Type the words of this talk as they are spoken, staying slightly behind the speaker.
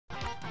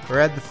We're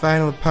at the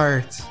final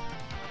part.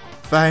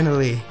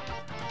 Finally.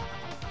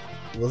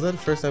 Was that the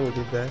first time we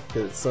did that?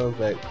 Because it sounds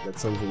like that's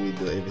something we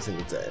do every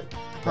single time.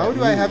 How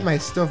do I have my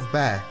stuff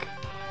back?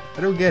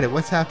 I don't get it.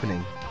 What's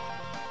happening?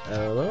 I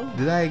don't know.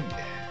 Did I...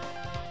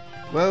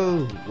 Well,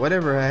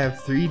 whatever. I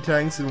have 3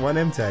 tanks and 1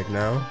 M-Tank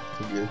now.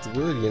 It's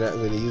good you're not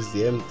going to use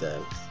the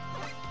M-Tanks.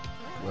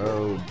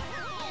 Well...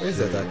 What is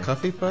that, a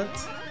coffee pot?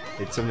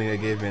 It's something that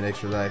gave me an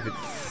extra life.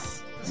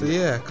 It's... So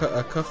yeah,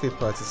 a coffee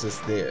pot is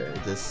just there.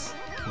 Just...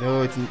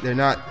 No, they're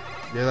not.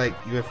 They're like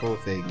UFO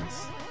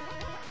things.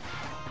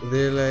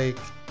 They're like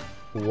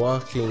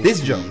walking.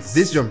 This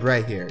jump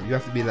right here. You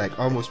have to be like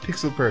almost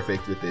pixel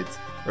perfect with it,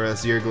 or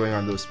else you're going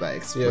on those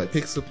spikes. Yeah, but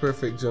pixel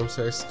perfect jumps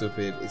are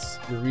stupid. It's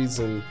the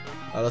reason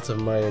a lot of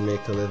Mario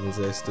Maker levels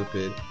are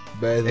stupid.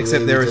 By the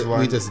except way, there was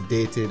one. We just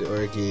dated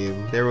our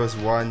game. There was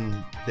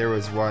one.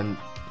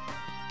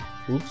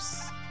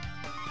 Oops.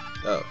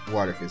 Oh,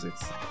 water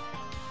physics.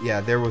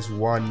 Yeah, there was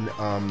one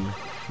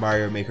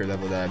Mario Maker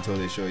level that I'm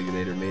totally showing you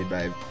later, made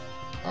by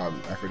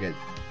I forget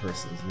the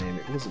person's name.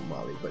 It wasn't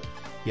Molly, but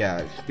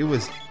yeah, it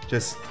was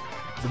just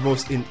the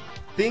most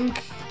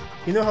think.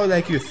 You know how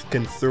like you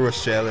can throw a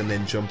shell and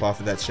then jump off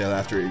of that shell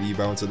after it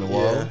rebounds on the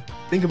wall? Yeah.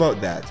 Think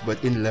about that,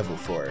 but in level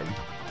form.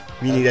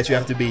 Meaning that you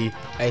have to be...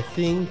 I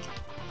think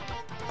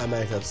I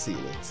might have seen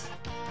it.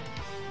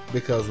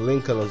 Because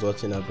Lincoln was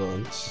watching a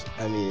bunch.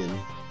 I mean,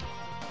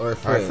 our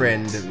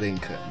friend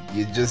Lincoln.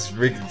 You just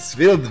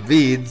spilled the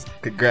beans.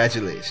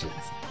 Congratulations.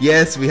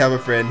 Yes, we have a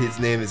friend. His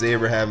name is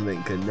Abraham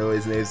Lincoln. No,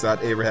 his name's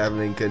not Abraham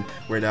Lincoln.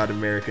 We're not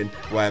American.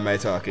 Why am I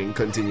talking?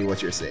 Continue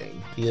what you're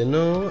saying. You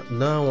know,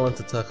 now I want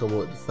to talk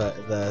about the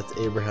fact that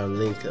Abraham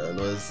Lincoln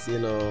was, you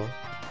know,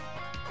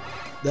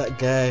 that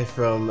guy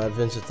from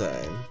Adventure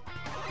Time.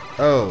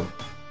 Oh,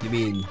 you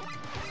mean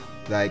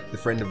like the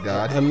friend of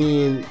God? I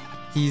mean,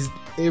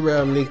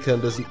 Abraham Lincoln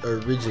doesn't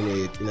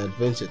originate in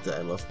Adventure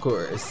Time, of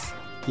course.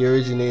 He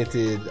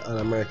originated on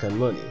American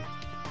Money.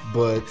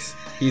 But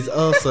he's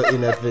also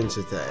in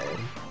Adventure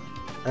Time.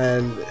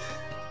 And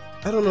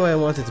I don't know why I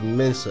wanted to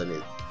mention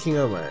it. King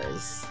of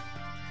Mars.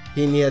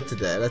 He needed to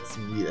die.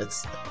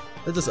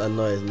 That just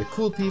annoys me.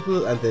 Cool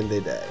people and then they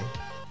die.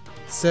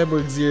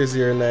 Cyborg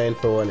 009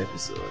 for 1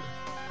 episode.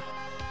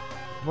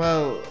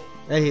 Well,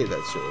 I hate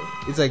that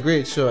show. It's a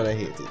great show and I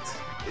hate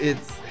it.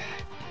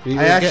 We're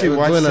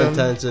going on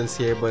tangents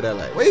here, but I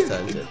like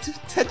tangents.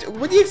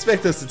 What do you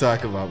expect us to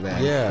talk about,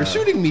 man? Yeah. We're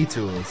shooting Me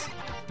Tools.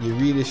 You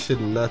really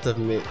should not have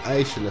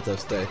I should not have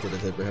started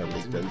at Abraham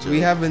Lincoln joke. We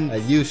haven't...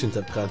 And you shouldn't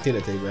have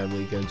continued at Abraham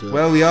Lincoln joke.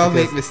 Well, we all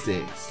make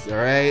mistakes,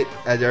 alright?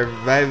 And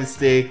my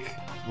mistake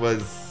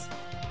was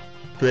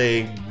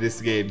playing this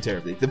game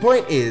terribly. The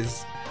point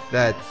is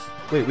that...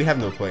 Wait, we have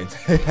no point.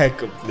 I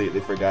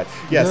completely forgot.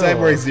 Yeah, no.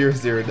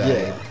 Cyborg 009.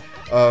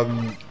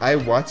 Yeah. I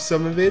watched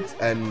some of it,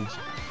 and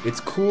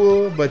it's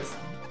cool, but...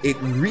 It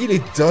really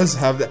does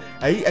have that.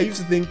 I used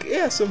to think,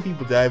 yeah, some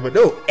people die, but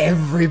no,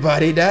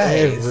 everybody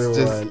dies.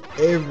 Everyone,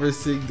 every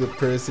single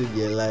person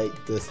you like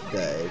just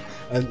died.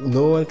 And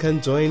no one can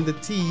join the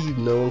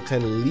team, no one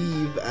can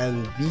leave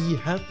and be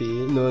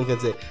happy. No one can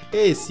say,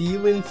 hey, see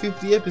you in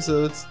 50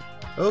 episodes.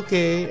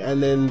 Okay,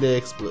 and then they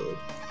explode.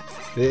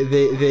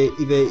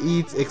 They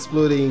eat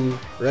exploding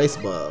rice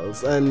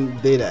balls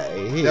and they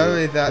die. Hey, not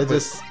only that, but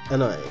just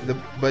annoying.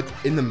 But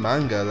in the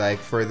manga, like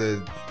for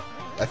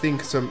I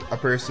think a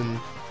person...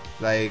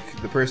 Like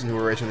the person who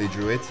originally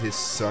drew it, his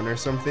son or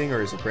something,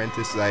 or his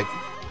apprentice, like,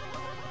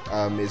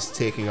 is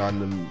taking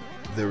on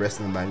the rest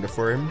of the manga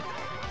for him.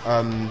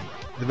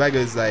 The manga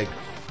is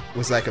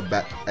was like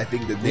I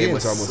think the name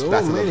was almost so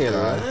Battle many of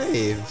Gods.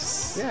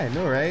 lives. Yeah, I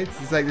know, right?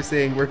 It's like they're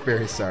saying we're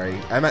very sorry.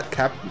 I'm at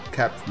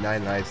capped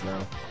 9 lives now.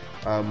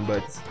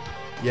 But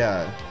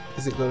yeah.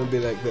 Is it gonna be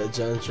like that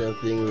John Trump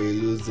thing where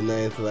you lose the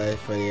 9th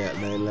life and you're at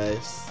 9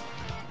 lives?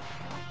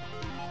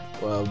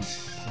 Well.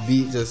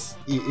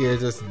 You're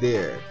just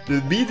there.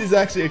 The beat is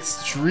actually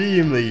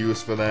extremely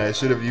useful, and I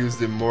should have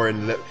used him more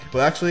in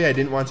well, actually, I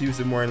didn't want to use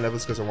him more in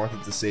levels because I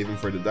wanted to save him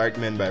for the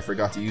Darkmen, but I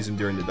forgot to use him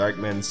during the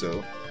Darkmen,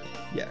 so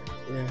yeah.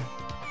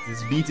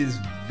 This beat is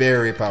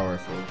very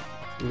powerful.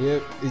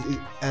 Yep,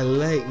 I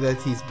like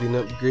that he's been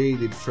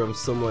upgraded from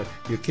someone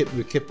we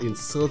kept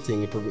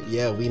insulting him. But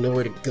yeah, we know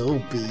where to go,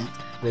 Beat.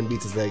 And then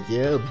Beat is like,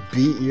 yeah,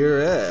 beat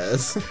your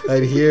ass,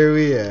 and here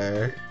we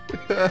are.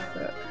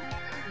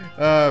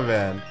 Oh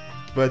man.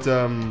 But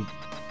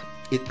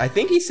I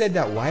think he said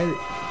that while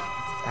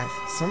I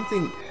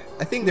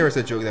think there was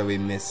a joke that we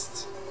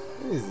missed.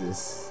 What is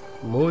this?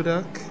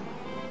 MODOK?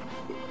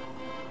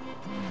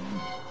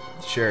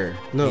 Sure.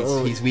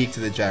 No, he's weak to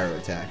the gyro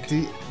attack.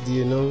 Do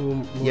you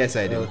know? Yes,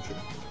 I do. Okay.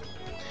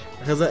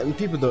 Because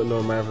people don't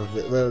know Marvel.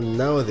 Well,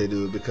 now they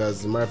do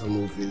because the Marvel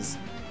movies.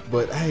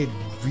 But I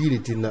really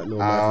did not know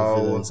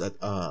Marvel villains at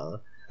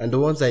all. And the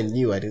ones I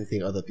knew, I didn't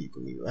think other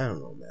people knew. I don't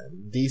know,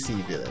 man. DC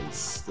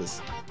villains.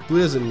 Who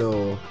doesn't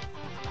know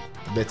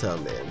Metal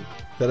Man?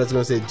 Thought I was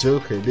gonna say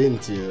Joker,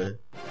 didn't you?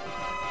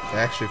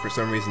 Actually, for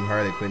some reason,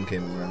 Harley Quinn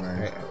came in my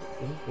mind.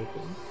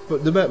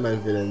 But the Batman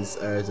villains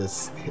are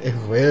just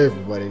everywhere.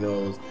 Everybody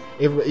knows.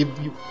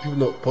 People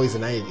know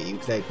Poison Ivy.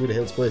 It's like, who the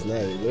hell's Poison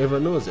Ivy? But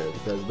everyone knows her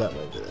because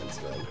Batman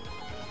villains, man.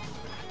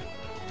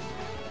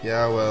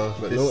 Yeah, well,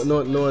 but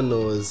no one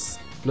knows.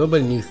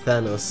 Nobody knew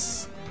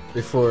Thanos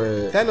before.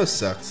 Thanos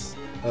sucks.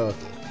 Oh, okay.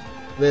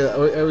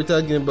 Well, are we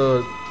talking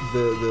about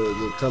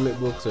the comic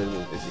books or the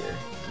movies here?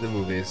 The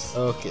movies.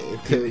 Okay,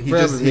 He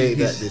probably just- make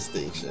he's- that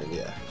distinction.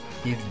 Yeah.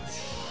 He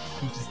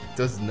just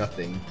does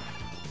nothing.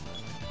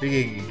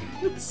 Freaking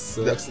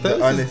Thanos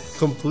the honest. is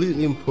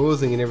completely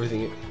imposing and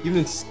everything.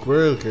 Even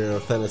Squirrel Girl,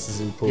 Thanos is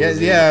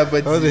imposing. Yeah,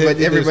 but How the heck did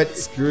they everybody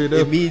screw it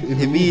up.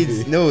 It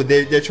means no.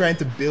 They're trying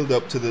to build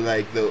up to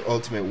the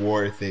ultimate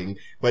war thing,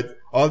 but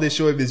all they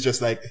show him is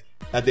just like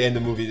at the end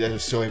of the movie they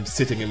just show him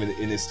sitting him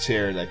in his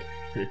chair like,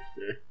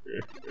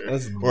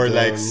 That's or dumb.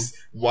 like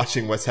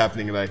watching what's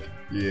happening like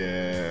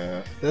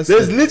yeah. That's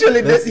There's the- literally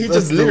that's- he that's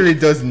just the- literally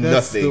does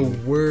That's nothing.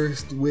 the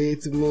worst way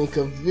to make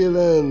a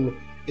villain.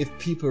 If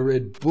people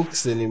read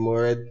books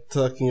anymore, I'm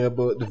talking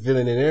about the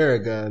villain in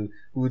Aragon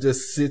who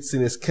just sits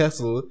in his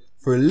castle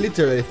for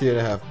literally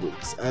 3.5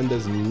 books and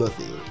does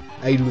nothing.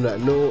 I do not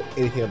know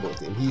anything about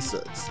him. He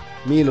sucks.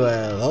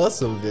 Meanwhile,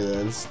 awesome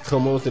villains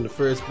come out in the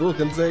first book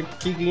and start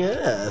kicking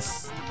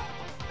ass.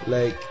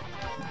 Like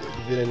the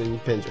villain in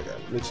Pendragon,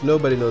 which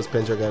nobody knows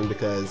Pendragon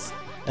because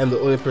I'm the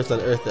only person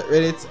on Earth that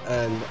read it,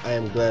 and I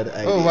am glad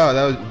I Oh did. wow,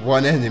 that was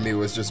one enemy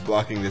was just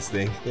blocking this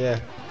thing. Yeah.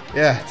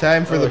 Yeah,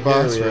 time for Oh, the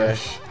boss here we are.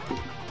 rush.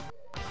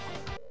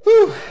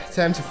 Whew,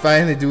 time to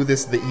finally do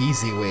this the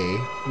easy way.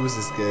 Who's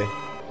this guy?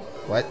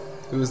 What?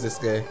 Who's this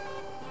guy?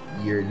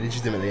 You're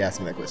legitimately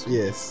asking that question.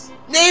 Yes.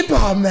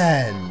 Napalm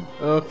Man!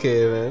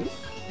 Okay, man.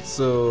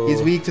 So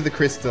He's weak to the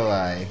crystal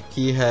eye.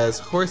 he has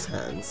horse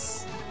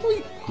hands.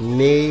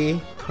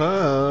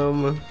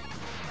 Napalm.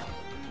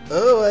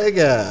 Oh my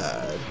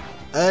god.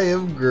 I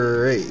am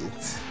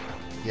great.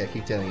 Yeah,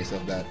 keep telling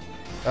yourself that.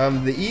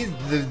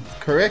 The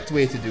correct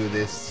way to do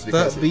this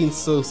because Stop being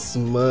so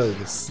smug,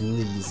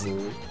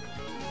 Sneasel.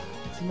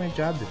 it's in my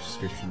job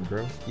description,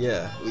 bro.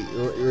 Yeah, I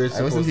we're wasn't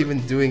supposed to- even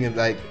doing it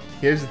like.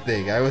 Here's the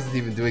thing. I wasn't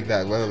even doing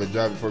that well of a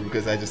job before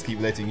because I just keep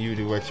letting you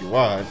do what you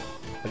want,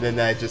 and then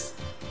I just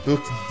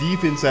looked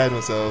deep inside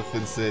myself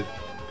and said,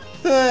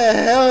 "The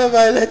hell am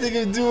I letting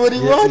him do what he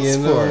Yeah, wants you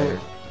know,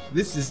 for?"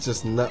 This is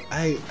just not.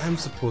 I'm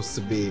supposed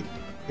to be.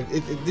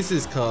 If this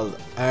is called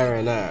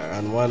R&R,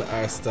 and one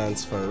R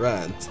stands for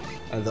rant,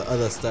 and the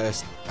other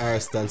R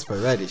stands for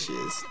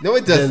radishes. No,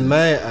 it Then doesn't.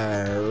 my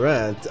R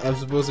rant. I'm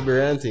supposed to be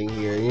ranting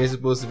here, and you're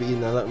supposed to be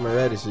eating a lot more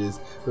radishes.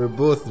 We're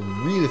both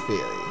really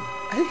failing.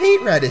 I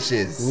hate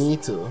radishes. Me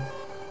too.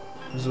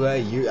 That's why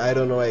I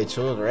don't know why you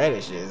chose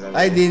radishes.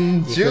 I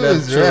didn't you could have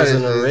choose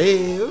chosen a radishes.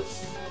 rave,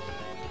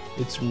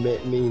 which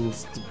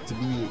means to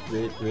be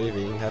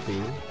raving, happy.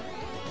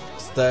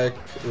 Stark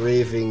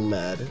raving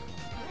mad.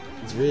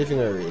 It's raving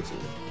or raging?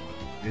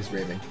 It's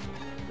raving.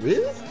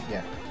 Really?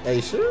 Yeah. Are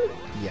you sure?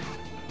 Yeah.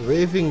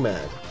 Raving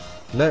mad,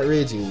 not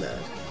raging mad.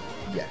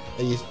 Yeah.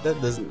 That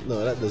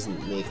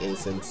doesn't make any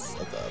sense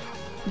at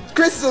all.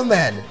 Crystal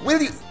Man, will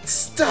you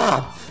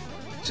stop?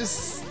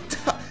 Just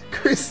stop,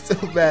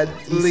 Crystal Man,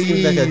 He please.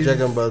 seems like a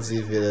Dragon Ball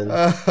Z villain.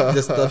 Uh,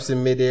 Just stops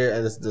in midair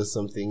and just does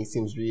something. He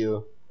seems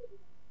real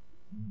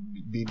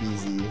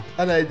BBZ.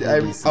 And I'm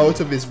BBC. out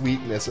of his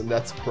weakness, and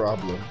that's a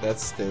problem. That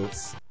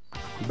stinks.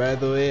 By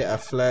the way, a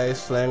fly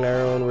is flying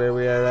around where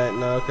we are right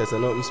now because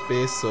an open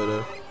space,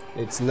 so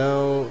it's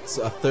now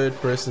a third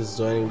person's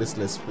joining this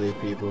Let's Play,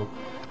 people.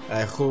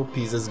 I hope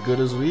he's as good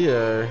as we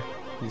are.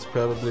 He's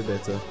probably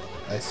better.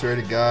 I swear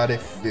to God,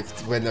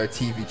 if when our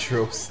TV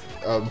tropes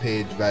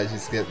page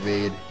badges get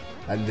made,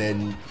 and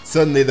then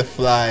suddenly the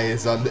fly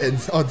is on the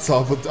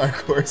Unsolvable Dark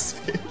Horse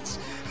page,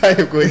 I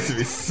am going to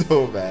be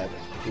so mad.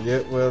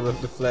 Yeah, well,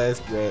 the fly is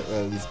great.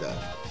 Well, he's gone.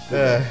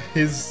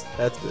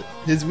 That's good.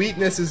 His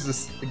weakness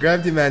is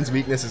Gravity Man's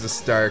weakness is a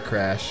star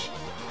crash,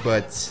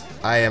 but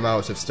I am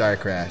out of star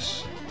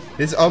crash.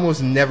 This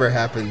almost never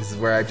happens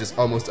where I'm just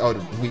almost out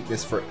of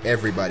weakness for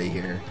everybody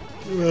here.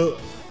 Well,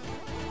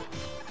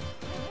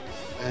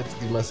 I have to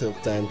give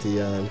myself time to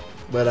yawn.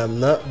 But I'm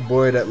not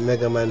bored at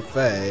Mega Man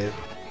 5.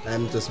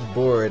 I'm just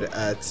bored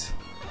at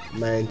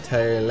my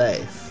entire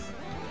life.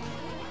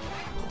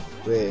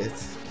 Wait,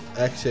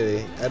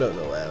 actually, I don't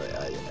know why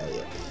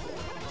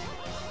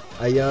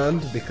I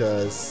yawned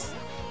because.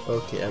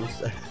 Okay,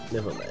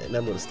 never mind.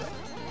 I'm gonna stop.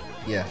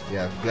 Yeah,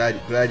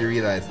 glad you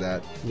realized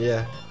that.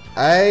 Yeah.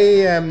 I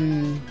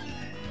am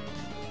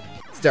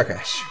Star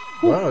Crash.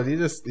 Wow, you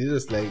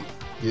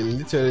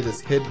literally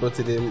just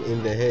headbutted him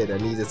in the head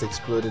and he just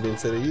exploded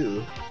instead of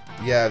you.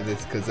 Yeah,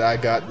 that's because I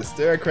got the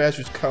Star Crash,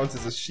 which counts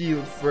as a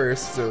shield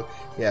first. So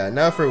yeah,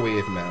 now for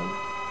Wave Man.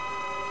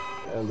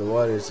 And the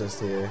water is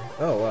just here.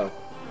 Oh wow.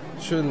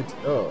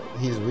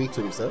 He's weak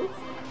to himself?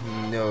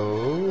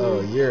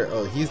 No.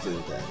 He's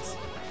doing that.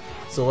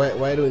 So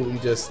why don't you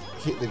just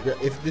hit the ground?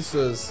 If this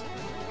was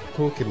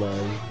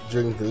Pokemon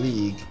during the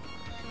league,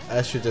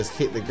 I should just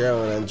hit the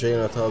ground and drain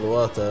out all the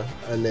water,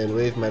 and then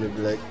Wave Man would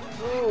be like,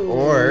 oh,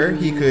 Or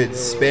he could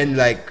spend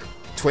like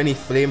 20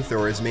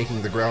 flamethrowers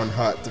making the ground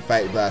hot to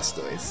fight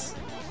Blastoise.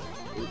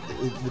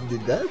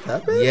 Did that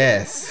happen?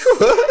 Yes.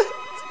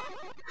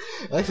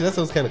 Actually, that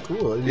sounds kind of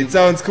cool. It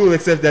sounds cool,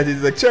 except that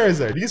it's like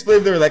Charizard. These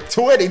flamethrowers like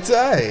 20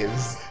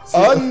 times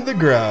on the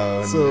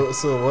ground. So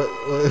what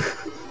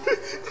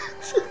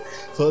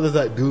so what does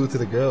that do to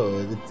the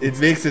ground? It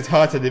makes it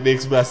hot and it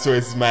makes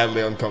Blastoise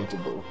mildly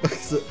uncomfortable.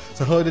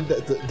 so how did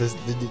that?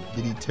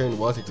 Did he turn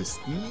water to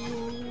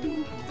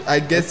steam? I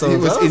guess it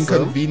was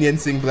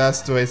inconveniencing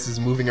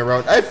Blastoise's moving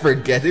around. I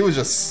forget. It was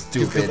just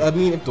stupid. I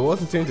mean, if the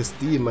water turned to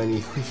steam and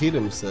he hit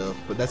himself,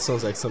 but that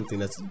sounds like something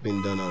that's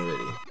been done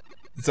already.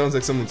 It sounds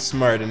like something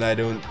smart, and I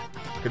don't.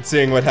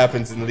 Considering what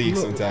happens in the league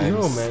sometimes.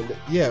 No, man.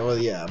 Yeah, well,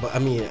 yeah, but I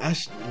mean,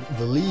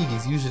 the league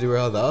is usually where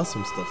all the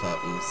awesome stuff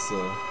happens.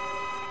 So.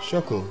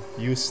 Shuckle,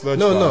 you sludge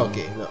No, bomb.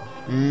 okay, no.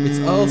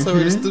 It's also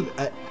really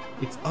stupid.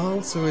 It's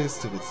also really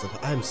stupid stuff.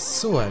 I'm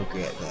so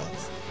angry at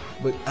that.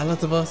 But a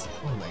lot of us,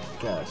 oh my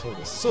gosh, I'm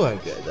just so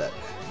angry at that.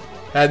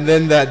 And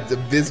then that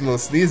abysmal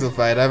Sneasel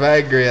fight, I'm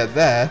angry at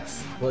that.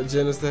 What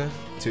gen is that?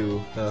 2.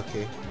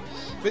 Okay.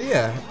 But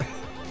yeah,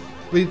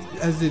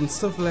 as in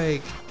stuff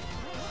like,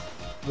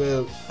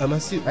 well, I'm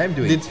assuming. I'm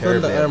doing did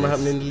terribly Thunder Armor at this.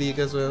 happen in the league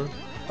as well?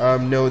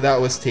 No, that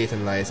was Tate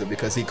and Liza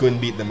because he couldn't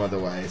beat them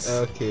otherwise.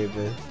 Okay,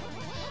 then.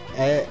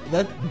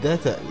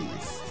 That at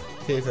least.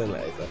 Tate and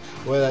Liza.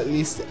 Well, at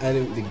least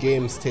the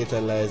game's Tate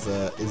and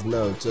Liza is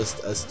now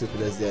just as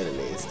stupid as the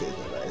anime's Tate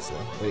and Liza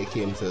when it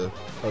came to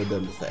how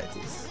dumb the fight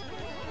is.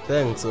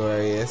 Thanks,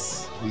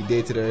 ORAS. We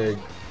dated our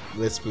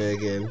Let's Play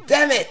again.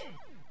 Damn it!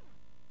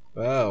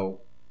 Wow.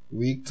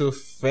 Weak to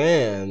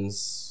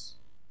fans.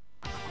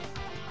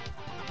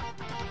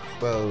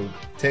 Well,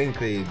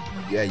 technically,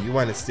 yeah, you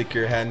want to stick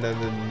your hand on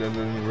the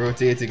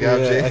rotating Yeah,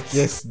 objects? I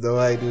guess no,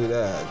 I do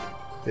that.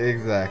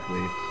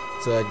 Exactly.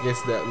 So I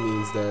guess that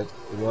means that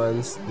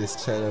once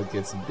this channel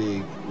gets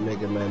big,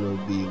 Megaman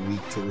will be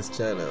weak to this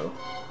channel.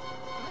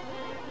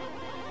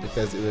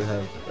 Because it will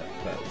have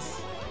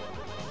fans.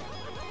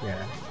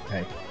 Yeah,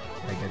 I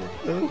get it.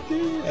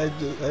 Okay,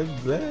 I'm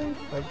glad.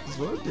 I'm just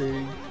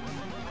wondering.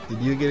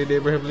 Did you get it,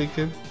 Abraham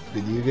Lincoln?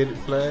 Did you get it,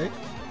 Flag?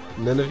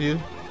 None of you?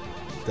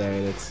 Darn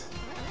it.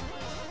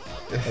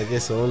 I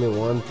guess only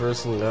one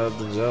person got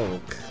the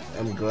joke.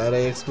 I'm glad I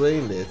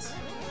explained it.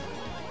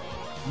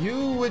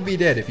 You would be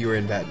dead if you were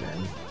in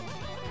Batman.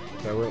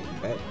 If I went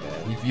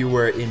Batman. If you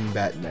were in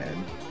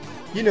Batman.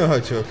 You know how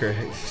Joker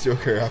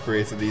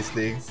operates with these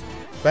things.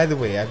 By the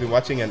way, I've been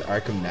watching an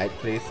Arkham Knight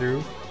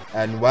playthrough,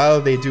 and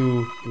while they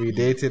do... We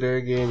dated our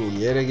game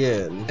yet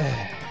again.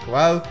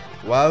 while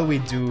they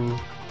do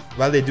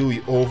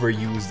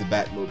overuse the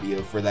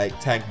Batmobile for like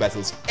tank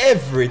battles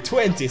every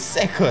 20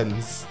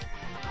 seconds.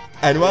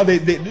 And while they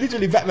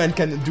literally, Batman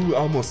can do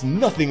almost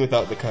nothing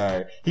without the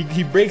car.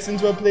 He breaks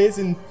into a place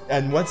and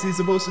what's he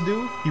supposed to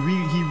do? He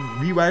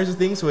rewires the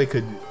thing so he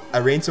could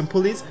arrange some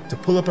pulleys to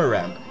pull up a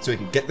ramp so he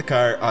can get the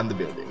car on the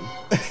building.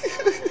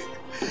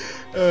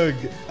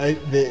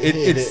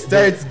 It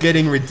starts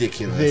getting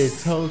ridiculous. They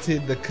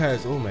touted the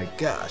cars. Oh my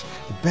gosh,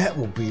 the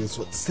Batmobile is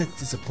what sets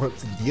this apart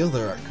from the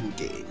other Arkham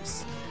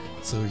games.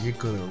 So you're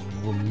gonna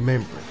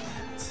remember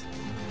that.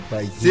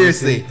 By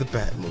Seriously, the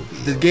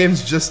Batmobile. The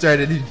game's just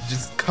started,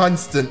 just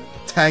constant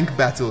tank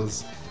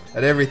battles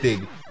and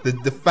everything.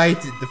 The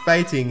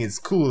fighting is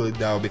cool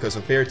now because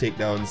of fair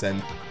takedowns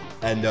and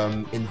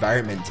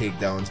environment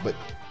takedowns. But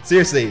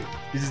seriously,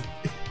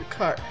 the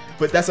car.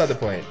 But that's not the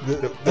point.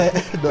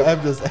 No,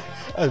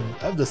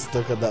 I'm just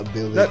stuck on that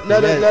building.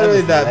 Not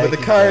only that, but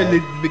the car,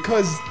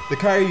 because the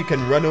car you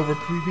can run over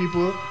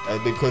people,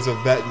 and because of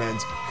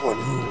Batman's one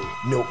rule,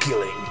 no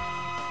killing.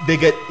 They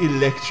get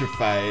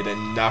electrified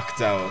and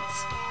knocked out.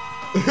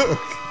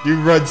 You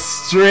run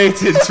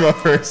straight into a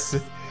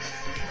person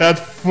at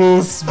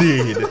full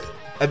speed,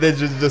 and then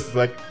just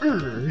like,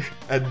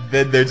 and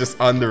then they're just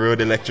on the road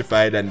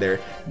electrified and they're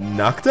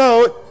knocked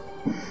out.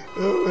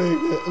 Oh my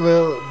god!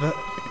 Well,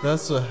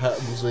 that's what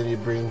happens when you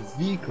bring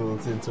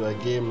vehicles into a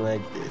game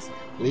like this.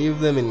 Leave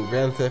them in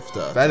Grand Theft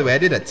Auto. By the way, I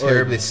did a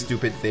terribly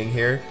stupid thing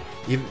here.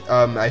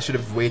 I should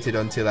have waited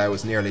until I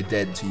was nearly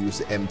dead to use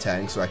the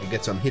M-Tank so I could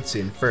get some hits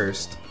in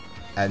first,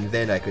 and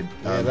then I could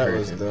yeah, that hurt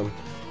was him. dumb.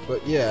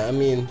 But yeah, I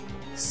mean,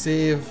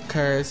 save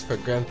cars for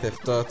Grand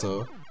Theft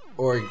Auto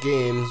or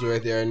games where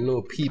there are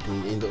no people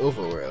in the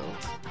overworld.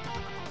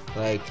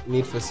 Like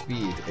Need for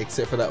Speed,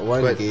 except for that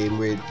one game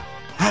with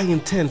high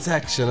intense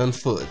action on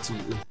foot.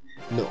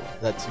 No,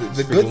 that's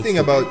the good thing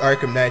about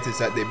Arkham Knight is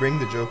that they bring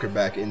the Joker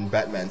back in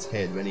Batman's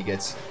head when he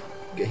gets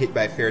hit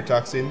by fear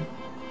toxin.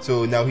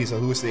 So now he's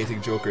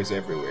hallucinating Jokers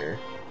everywhere.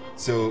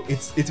 So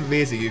it's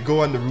amazing. You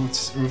go on the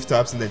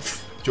rooftops and then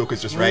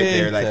Joker's just right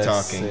there, like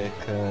talking.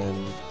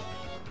 Second.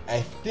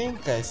 I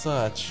think I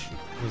saw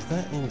was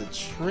that in the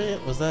trailer?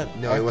 Was that?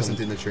 No, it wasn't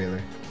in the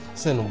trailer.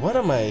 So then what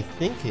am I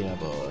thinking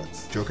about?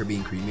 Joker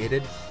being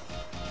cremated?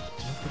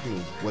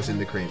 Was in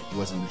the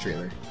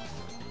trailer.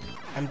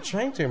 I'm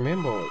trying to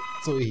remember.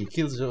 So he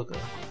kills Joker.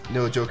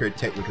 No, Joker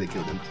technically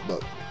killed him,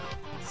 but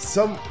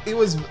it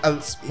was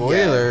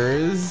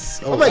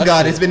spoilers. Yeah. Oh my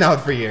god, it's been out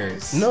for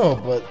years. No,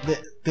 but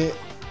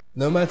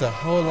no matter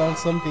how long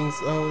something's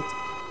out,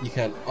 you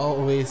can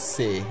always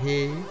say,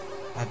 hey,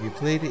 have you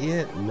played it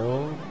yet?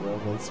 No,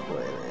 well,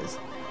 spoilers.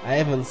 I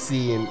haven't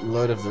seen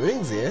Lord of the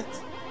Rings yet,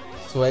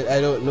 so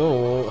I don't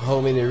know how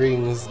many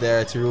rings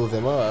there are to rule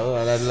them all,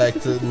 and I'd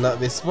like to not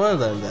be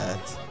spoiled on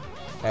that.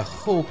 I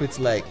hope it's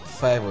like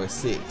 5 or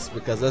 6,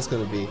 because that's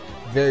going to be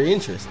very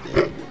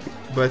interesting.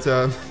 But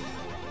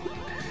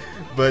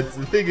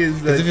the thing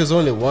is that if it's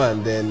only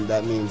one, then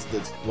that means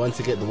that once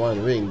you get the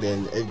one ring,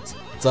 then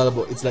it's all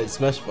about, it's like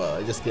Smash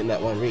Ball, just getting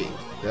that one ring.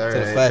 All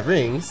So right. 5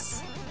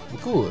 rings,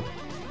 cool.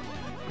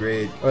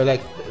 Great. Or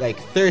like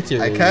 30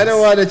 rings. I kind of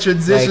want to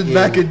transition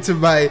like back into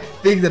my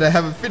thing that I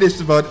haven't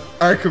finished about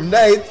Arkham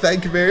Knight.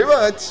 Thank you very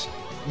much.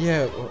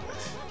 Yeah.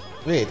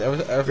 Wait,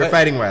 We're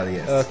fighting Wily,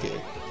 yes.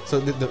 Okay. So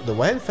the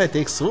wild fight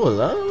takes so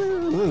long.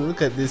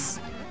 Look at this,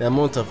 the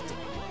amount of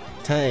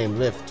time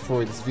left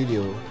for this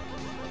video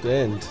to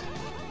end.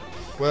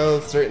 Well,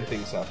 certain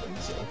things happen,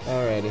 so.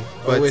 Alrighty.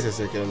 But- Wait a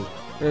second.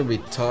 We're gonna be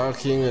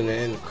talking and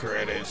then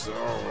credits.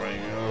 Oh my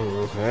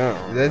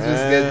god.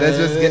 Let's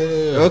just get.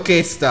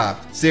 Okay,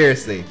 stop.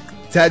 Seriously.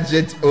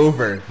 Tangent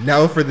over.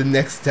 Now for the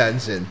next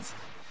tangent.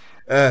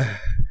 Arkham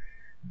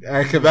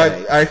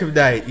Knight. Arkham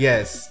Knight,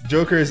 yes.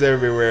 Joker is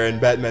everywhere and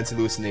Batman's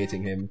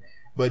hallucinating him.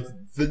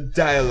 But the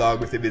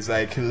dialogue with him is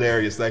like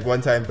hilarious. Like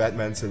one time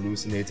Batman's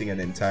hallucinating an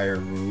entire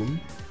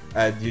room.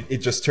 And it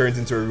just turns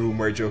into a room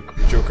where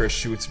Joker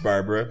shoots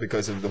Barbara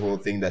because of the whole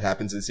thing that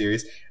happens in the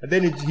series. And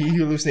then he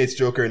hallucinates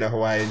Joker in a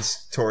Hawaiian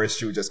tourist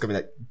shoe just coming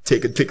like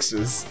taking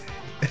pictures.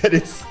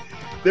 And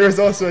there was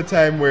also a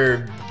time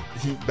where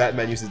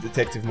Batman uses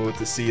detective mode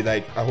to see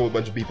like a whole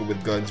bunch of people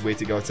with guns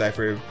waiting outside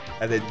for him.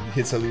 And then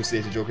his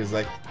hallucinated Joker is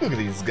like, look at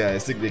these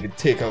guys, think they can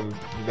take out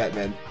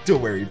Batman.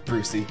 Don't worry,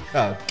 Brucey,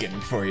 I'll get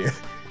him for you.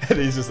 And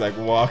he's just like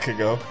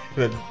walking up.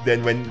 And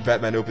then when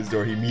Batman opens the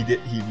door, he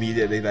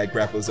immediately like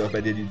grapples up,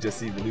 and then you just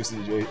see the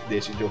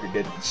hallucination Joker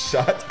getting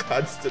shot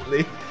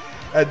constantly.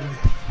 And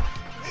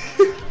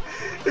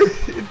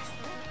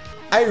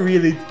I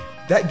really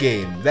that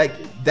game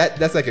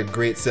that's like a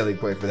great selling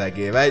point for that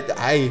game.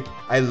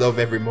 I love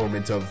every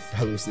moment of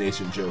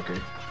hallucination Joker.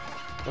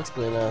 What's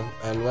going on?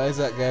 And why is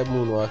that guy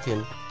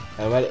moonwalking?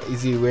 And why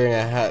is he wearing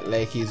a hat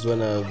like he's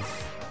one of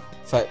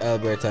Fat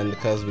Albert and the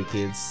Cosby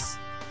Kids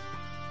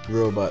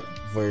robot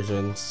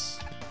versions?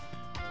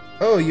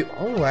 I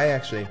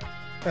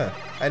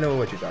know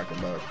what you're talking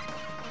about.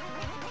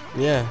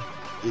 Yeah,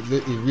 it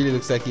really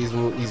looks like he's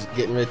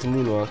getting ready to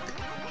moonwalk.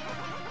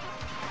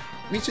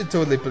 We should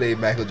totally play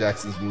Michael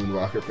Jackson's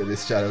Moonwalker for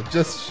this channel,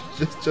 just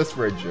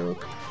for a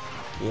joke.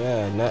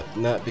 Yeah,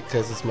 not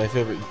because it's my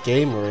favorite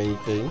game or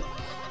anything.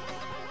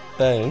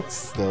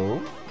 Thanks,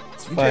 though.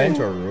 It's You turn fine.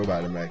 into a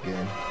robot in that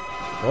game.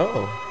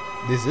 Oh,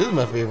 this is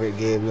my favorite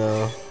game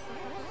now.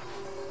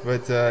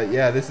 But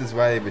yeah, this is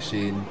Wily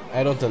Machine.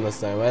 I don't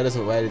understand. Why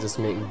they just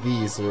make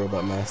these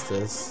robot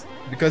masters?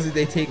 Because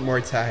they take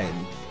more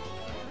time.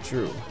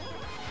 True.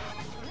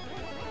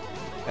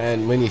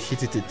 And when you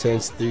hit it, it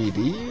turns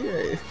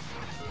 3D.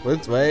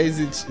 What? Why is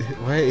it?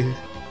 Why?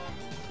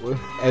 What?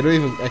 I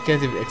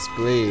can't even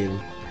explain.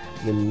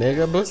 The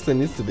Mega Buster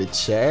needs to be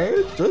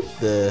charged. What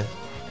the?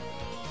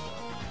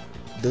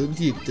 Don't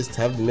you just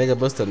have the Mega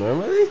Buster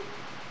normally?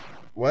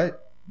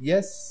 What?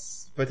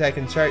 Yes, but I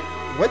can chart.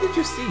 What did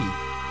you see?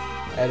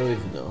 I don't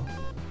even know.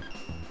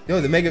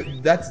 No,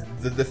 that's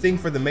the thing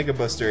for the Mega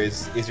Buster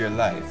is your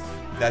life.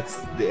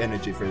 That's the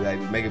energy for life.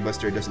 Mega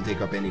Buster doesn't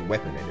take up any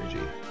weapon energy.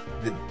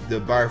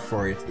 The bar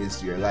for it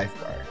is your life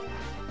bar.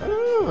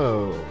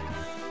 Oh.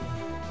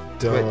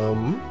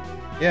 Dumb.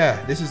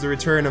 Yeah, this is the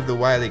return of the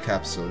Wily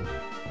capsule,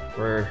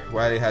 where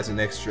Wily has an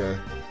extra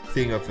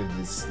thing up in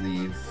his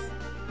sleeve,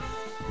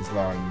 his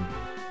long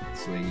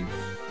sleeve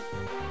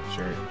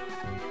shirt.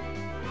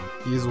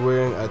 He's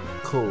wearing a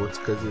coat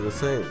because he's a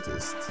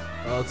scientist.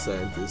 All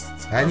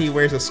scientists. And he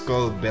wears a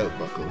skull belt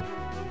buckle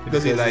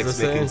because he likes he's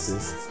a making.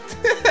 scientist.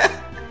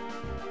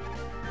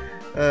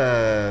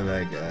 Oh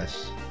my gosh.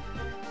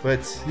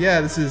 But yeah,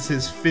 this is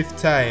his 5th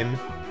time.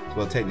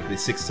 Well, technically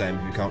 6th time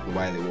if you count the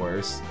Wily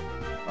Wars.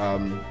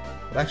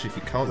 But actually, if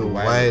you count The the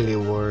Wily, Wily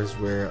Wars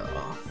were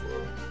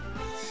awful.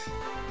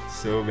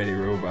 so many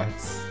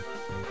robots.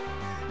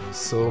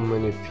 So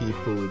many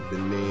people with the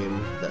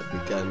name that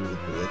began with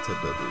the letter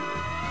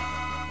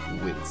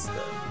W. Winston.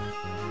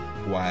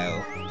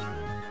 While.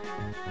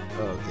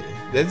 Okay.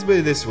 Let's put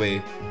it this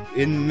way.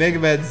 In Mega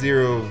Man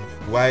Zero,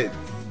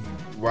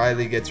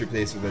 Wily gets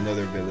replaced with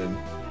another villain.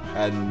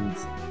 And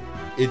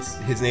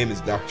his name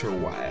is Dr.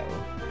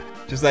 Wile.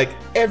 Just like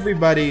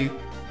everybody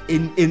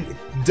in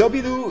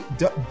W,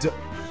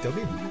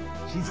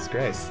 Jesus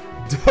Christ.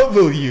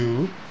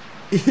 W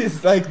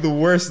is like the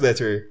worst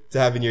letter to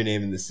have in your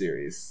name in the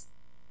series.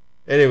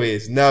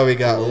 Anyways, now we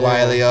got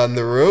Wily on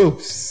the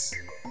ropes.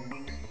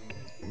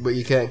 But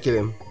you can't kill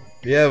him.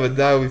 Yeah, but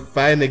now we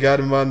finally got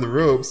him on the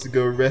ropes to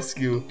go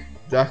rescue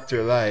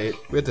Dr. Light.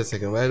 Wait a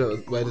second. Why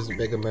doesn't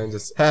Megaman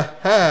just? Ha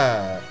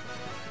ha!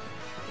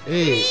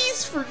 Hey.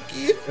 Please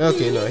forgive me.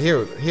 Okay, no.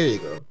 Here you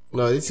go.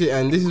 No, this is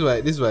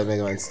why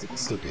Megaman's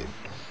stupid.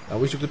 I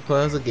wish we could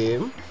pause the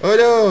game. Oh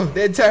no!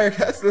 The entire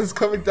castle is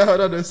coming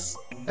down on us.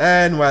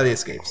 And Wily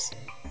escapes.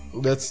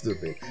 That's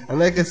stupid. And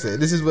like I said,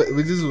 this is what if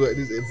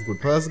we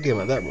could pause the game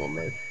at that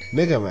moment,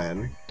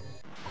 Megaman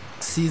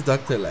sees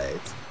Dr.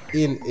 Light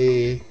in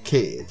a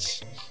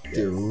cage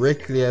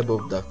directly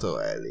above Dr.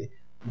 Wily.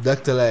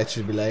 Dr. Light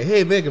should be like,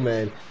 hey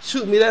Megaman,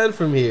 shoot me down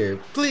from here,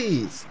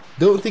 please.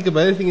 Don't think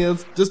about anything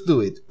else, just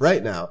do it.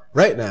 Right now,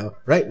 right now,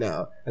 right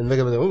now. And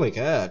Megaman, oh my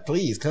god,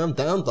 please calm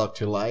down,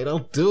 Dr. Light, I'll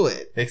do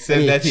it.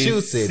 Except that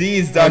he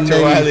sees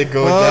Dr. Wily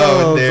go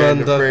down there in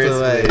the first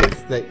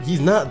place. Like,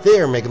 he's not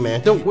there,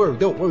 Megaman. Don't worry,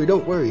 don't worry,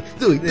 don't worry.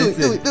 Do it, do it,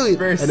 do it, do it.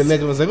 And then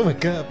Megaman's like, oh my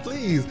god,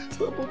 please,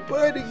 stop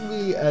bombarding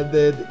me. And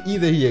then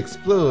either he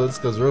explodes,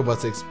 because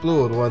robots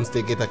explode once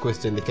they get a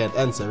question they can't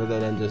answer, rather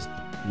than just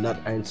not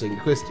answering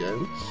the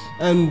question.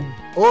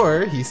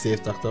 Or he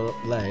saves Dr.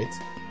 Light,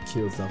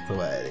 kills Dr.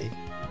 Wily.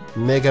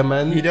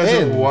 Megaman. He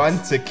doesn't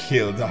want to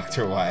kill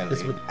Dr. Wily.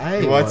 That's what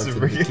I wanted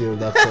to kill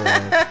Dr.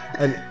 Wily.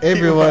 And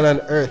everyone on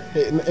Earth,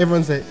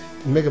 everyone's like,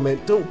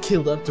 Megaman, don't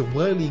kill Dr.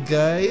 Wily,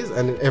 guys.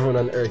 And then everyone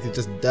on Earth is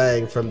just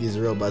dying from these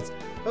robots.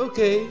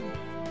 Okay.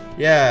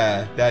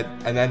 Yeah, that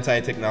an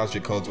anti-technology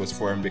cult was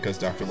formed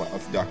because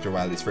of Dr.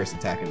 Wily's first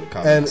attack in the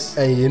comics.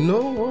 And you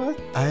know what?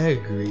 I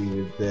agree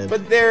with them.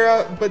 But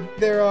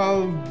they're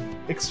all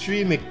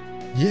extreme.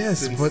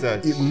 Yes, but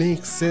it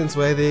makes sense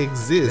why they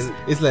exist.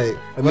 It's like,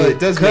 I mean, it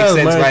does make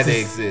sense why they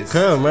exist.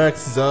 Karl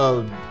Marx is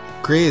all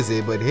crazy,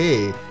 but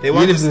hey, they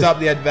want to stop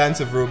the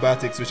advance of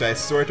robotics, which I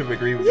sort of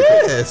agree with.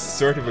 Yes,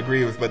 sort of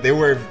agree with, but they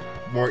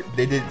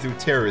did it through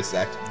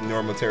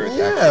normal terrorist actions.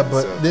 Yeah,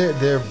 but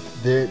they're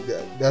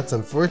that's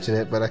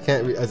unfortunate. But I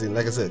can't.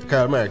 Like I said,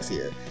 Karl Marx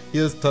here.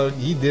 He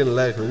didn't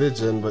like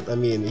religion, but I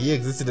mean, he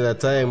existed at a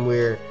time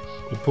where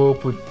the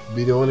Pope would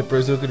be the only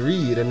person who could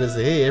read, and they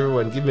say, hey,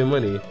 everyone, give me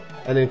money.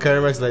 And then Karl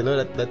Marx is like, no,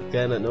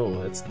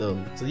 that's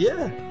dumb. So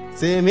yeah,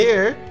 same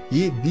here.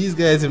 These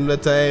guys in the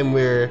time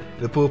where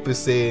the Pope is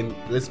saying,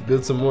 let's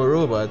build some more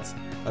robots.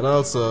 And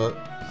also,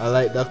 I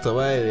like Dr.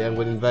 Wily, I'm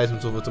going to invite him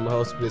over to my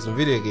house to play some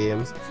video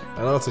games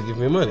and also give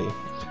me money.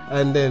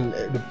 And then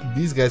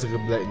these guys are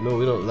going to be like, no,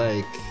 we don't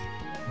like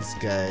this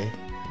guy.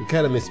 We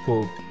kind of miss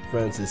Pope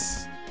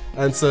Francis.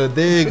 And so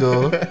there you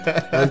go.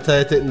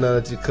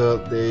 Anti-technology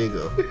cult, there you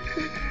go.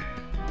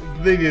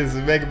 The thing is,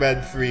 Mega Man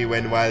 3,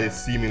 when Wily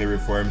seemingly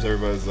reforms,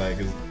 everybody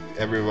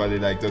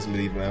doesn't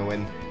believe him. And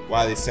when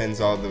Wily sends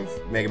all the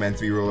Mega Man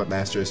 3 robot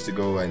masters to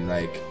go and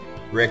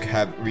wreak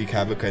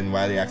havoc, and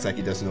Wily acts like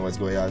he doesn't know what's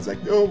going on. It's like,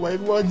 oh, my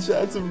one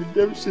chance of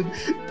redemption,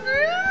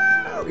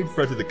 in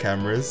front of the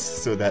cameras,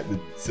 so that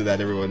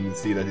everyone can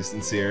see that he's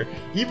sincere.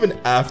 Even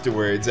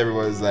afterwards,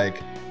 everyone's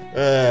like,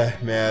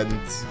 man,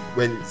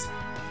 when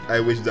I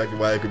wish Dr.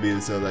 Wily could be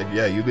this. So like,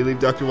 yeah, you believe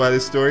Dr.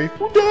 Wily's story?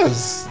 Who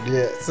does?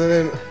 Yeah. So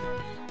then.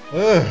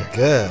 Oh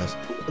gosh,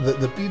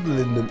 the people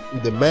in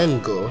the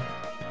mango,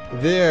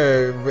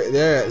 they're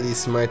at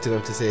least smart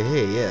enough to say,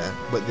 hey, yeah,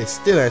 but they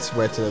still aren't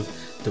smart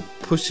enough to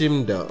push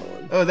him down.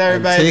 Oh, that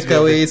and take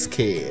away his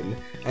cane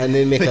and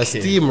then make a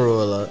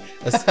steamroller.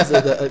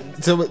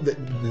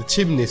 The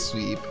chimney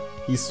sweep.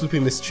 He's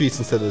sweeping the streets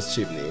instead of the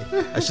chimney.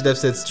 I should have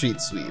said street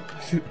sweep.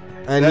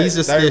 And he's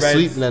just there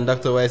sweeping, and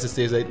Dr. Wise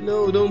stays like,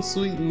 no, don't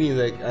sweep me.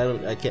 Like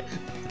I can't.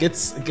 Get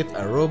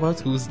a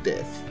robot who's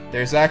deaf.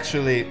 There's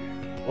actually.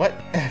 What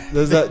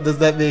does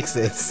that make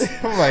sense?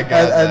 Oh my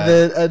god!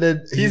 And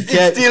then he's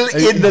still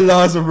in the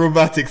laws of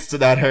robotics to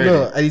not hurt.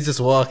 No, and he's just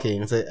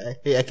walking. It's like,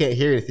 hey, I can't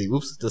hear anything.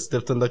 Oops, just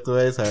stepped on Dr.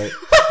 White's heart.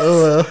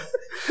 Oh well,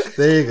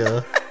 there you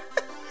go.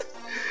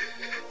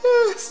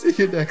 See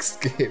you next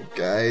game,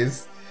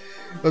 guys.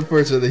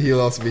 Unfortunately,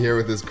 he'll also be here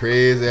with his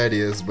crazy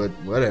ideas, but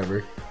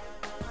whatever.